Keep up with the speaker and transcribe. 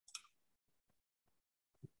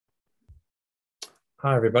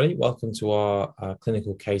Hi, everybody. Welcome to our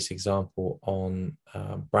clinical case example on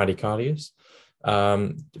bradycardias.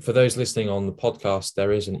 For those listening on the podcast,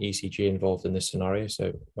 there is an ECG involved in this scenario.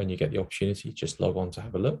 So when you get the opportunity, just log on to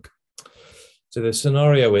have a look. So the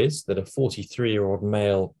scenario is that a 43-year-old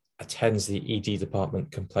male attends the ED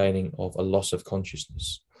department complaining of a loss of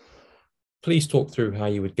consciousness. Please talk through how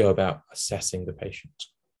you would go about assessing the patient.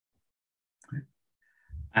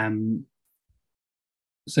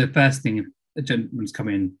 So first thing, if a gentleman's come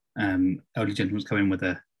in, elderly gentleman's come in with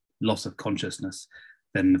a loss of consciousness,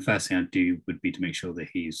 then the first thing I'd do would be to make sure that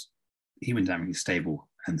he's hemodynamically stable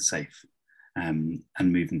and safe, and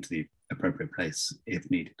move him to the appropriate place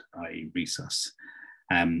if needed, i.e. resus.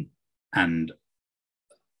 And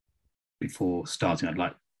before starting, I'd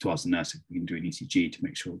like to ask the nurse if we can do an ECG to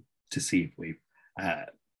make sure to see if we've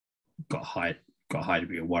got a high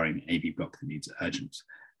degree of worrying AV block that needs urgent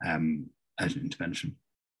intervention.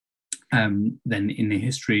 Then in the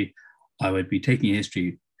history, I would be taking a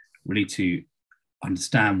history really to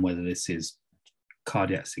understand whether this is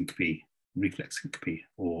cardiac syncope, reflex syncope,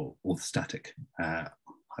 or orthostatic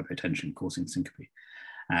hypotension causing syncope.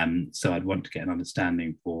 So I'd want to get an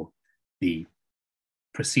understanding for the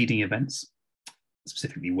preceding events,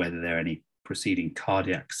 specifically whether there are any preceding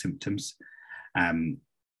cardiac symptoms,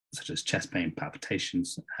 such as chest pain,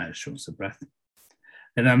 palpitations, shortness of breath.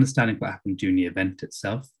 Then understanding what happened during the event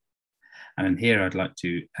itself. And in here, I'd like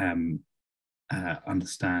to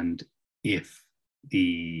understand if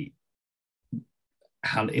the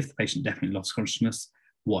patient definitely lost consciousness,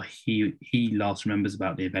 what he last remembers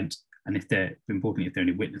about the event, and if there are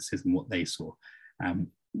any witnesses and what they saw.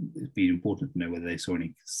 It'd be important to know whether they saw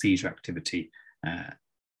any seizure activity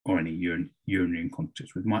or any urinary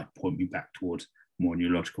incontinence, which might point me back towards more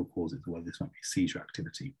neurological causes, whether this might be seizure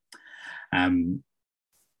activity. And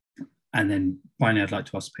then finally, I'd like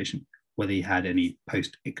to ask the patient whether he had any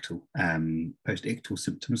post-ictal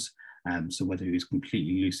symptoms, so whether he was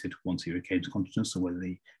completely lucid once he regained consciousness, or whether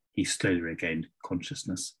he slowly regained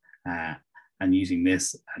consciousness. And using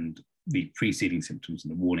this and the preceding symptoms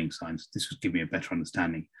and the warning signs, this would give me a better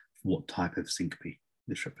understanding of what type of syncope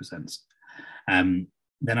this represents. Then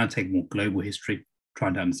I'd take more global history,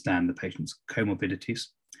 trying to understand the patient's comorbidities,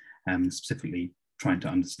 specifically trying to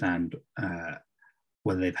understand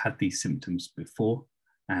whether they've had these symptoms before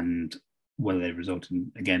and whether they result in,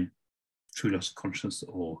 again, true loss of consciousness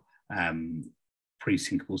or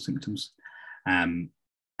pre-syncopal symptoms. And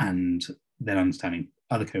then understanding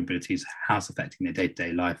other comorbidities, how it's affecting their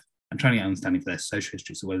day-to-day life, and trying to get understanding for their social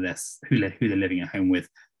history, so whether who they're living at home with,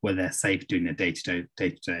 whether they're safe doing their day-to-day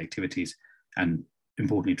activities, and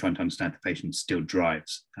importantly, trying to understand if the patient still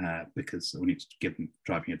drives, because we need to give them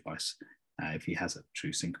driving advice if he has a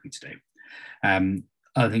true syncope today.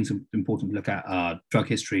 Other things important to look at are drug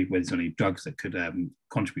history, whether there's any drugs that could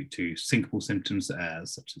contribute to syncopal symptoms,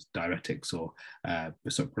 such as diuretics or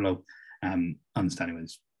bisoprolol, understanding whether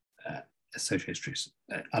there's social histories,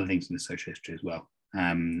 other things in the social history as well.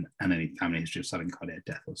 And any family history of sudden cardiac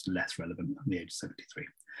death was less relevant at the age of 73.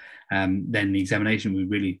 Then the examination, we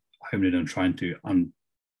really homed in on trying to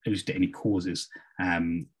elucidate any causes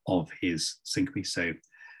of his syncope. So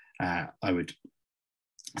I would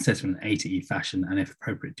assess in an A to E fashion, and if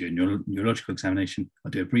appropriate, do a neurological examination.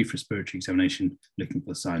 I'll do a brief respiratory examination, looking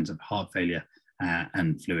for signs of heart failure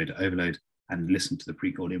and fluid overload, and listen to the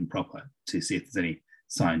precordium proper to see if there's any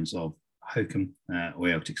signs of HOCM or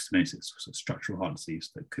aortic stenosis, so structural heart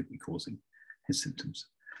disease that could be causing his symptoms.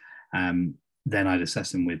 Then I'd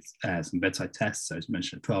assess him with some bedside tests, so as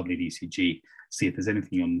mentioned, a 12-lead ECG, see if there's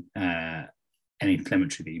anything on any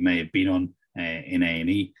telemetry that you may have been on in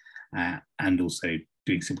A&E, and also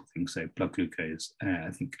doing simple things, so blood glucose. I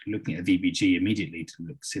think looking at VBG immediately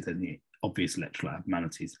to see if there's any obvious electrolyte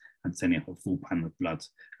abnormalities, and sending up a full panel of blood,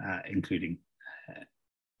 including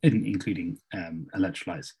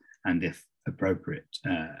electrolytes, and if appropriate,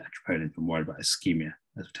 troponin, if I'm worried about ischemia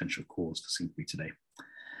as a potential cause for syncope today.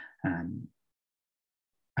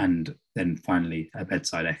 And then finally, a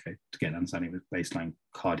bedside echo to get an understanding of baseline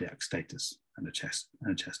cardiac status and a chest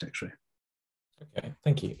X-ray. Okay,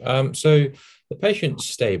 thank you. So the patient's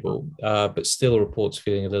stable, but still reports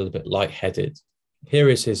feeling a little bit lightheaded. Here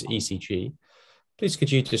is his ECG. Please,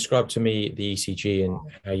 could you describe to me the ECG and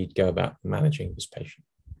how you'd go about managing this patient?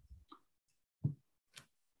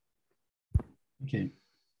 Okay.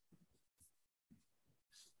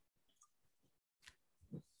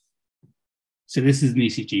 So this is an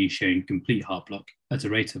ECG showing complete heart block at a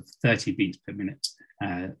rate of 30 beats per minute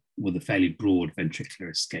with a fairly broad ventricular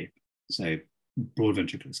escape. So broad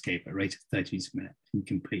ventricular escape at a rate of 30 beats per minute in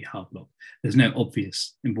complete heart block. There's no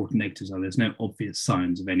obvious, important negatives are, there's no obvious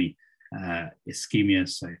signs of any ischemia,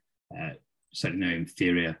 so certainly no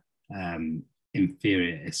inferior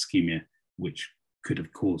ischemia, which could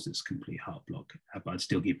have caused this complete heart block. But I'd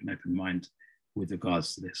still keep an open mind with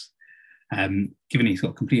regards to this. Given he's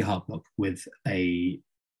got complete heart block with an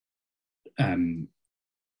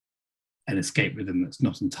escape rhythm that's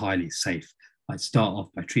not entirely safe, I'd start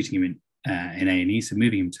off by treating him in A&E, so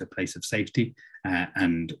moving him to a place of safety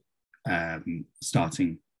and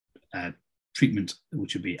starting treatment,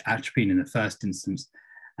 which would be atropine in the first instance,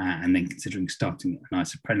 and then considering starting an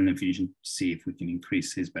isoprelin infusion to see if we can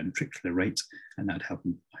increase his ventricular rate, and that would help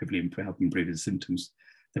him, hopefully help improve his symptoms.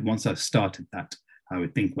 Then once I've started that, I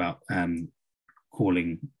would think about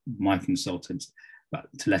calling my consultant, but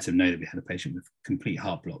to let him know that we had a patient with complete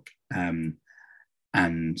heart block and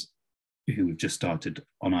who we've just started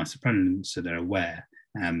on isoprelin, so they're aware.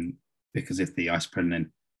 Because if the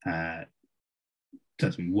isoprelin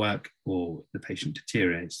doesn't work or the patient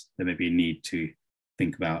deteriorates, there may be a need to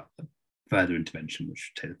think about further intervention,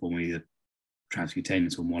 which would take the form of either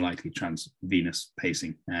transcutaneous or more likely transvenous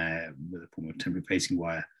pacing with a form of temporary pacing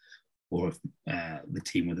wire, or if the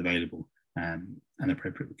team was available and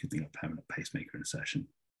appropriate, we could think of permanent pacemaker insertion.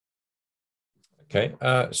 Okay,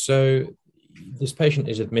 so this patient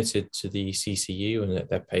is admitted to the CCU and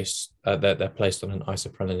they're placed on an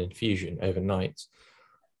isoprelin infusion overnight.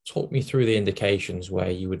 Talk me through the indications where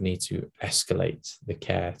you would need to escalate the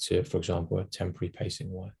care to, for example, a temporary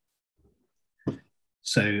pacing wire.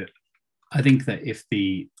 So I think that if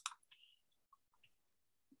the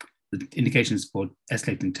indications for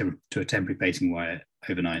escalating to a temporary pacing wire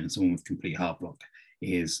overnight in someone with complete heart block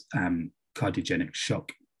is cardiogenic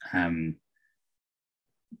shock,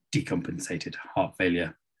 decompensated heart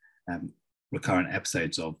failure, recurrent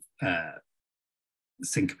episodes of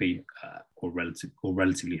syncope, or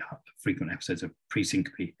relatively frequent episodes of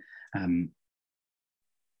pre-syncope,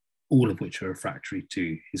 all of which are refractory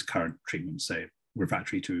to his current treatment, so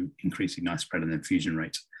refractory to increasing isoprelin infusion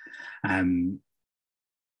rate. And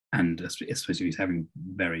especially if he's having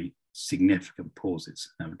very significant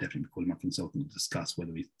pauses, I would definitely be calling my consultant to discuss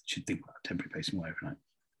whether we should think about temporary pacing wire overnight.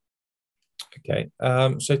 Okay,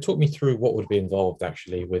 so talk me through what would be involved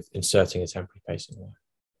actually with inserting a temporary pacing wire.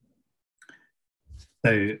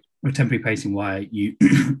 So with temporary pacing wire, you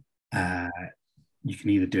can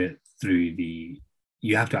either do it through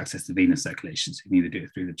you have to access the venous circulation, so you can either do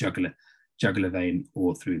it through the jugular vein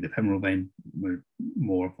or through the femoral vein.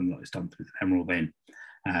 More often than not, it's done through the femoral vein.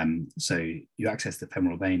 So you access the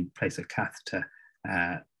femoral vein, place a catheter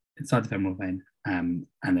inside the femoral vein, and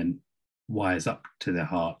then wires up to the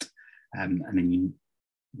heart. And then you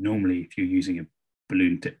normally, if you're using a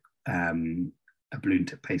balloon tip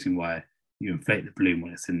pacing wire, you inflate the balloon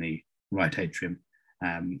when it's in the right atrium.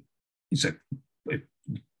 So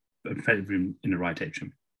inflate the balloon in the right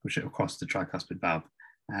atrium, push it across the tricuspid valve,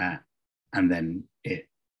 and then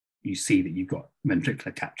you see that you've got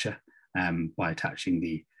ventricular capture by attaching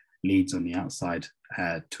the leads on the outside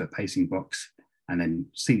to a pacing box, and then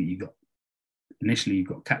see that initially you've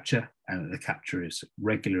got capture, and the capture is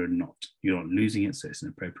regular and you're not losing it, so it's an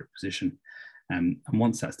appropriate position. And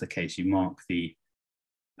once that's the case, you mark the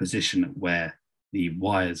position where the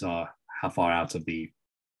wires are, how far out of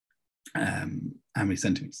how many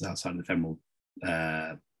centimeters outside of the femoral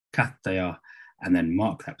cath they are, and then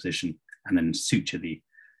mark that position, and then suture the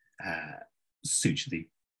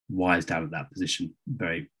wires down at that position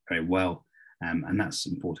very, very well. And that's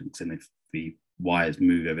important, because if the wires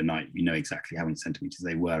move overnight, you know exactly how many centimeters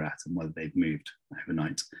they were at and whether they've moved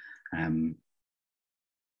overnight. And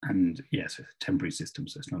yes, it's a temporary system,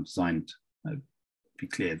 so it's not designed, be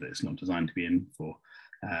clear that it's not designed to be in for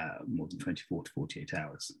more than 24 to 48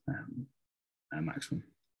 hours maximum.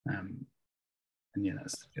 And yeah,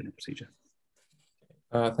 that's the general procedure.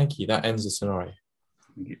 Thank you. That ends the scenario.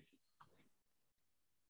 Thank you.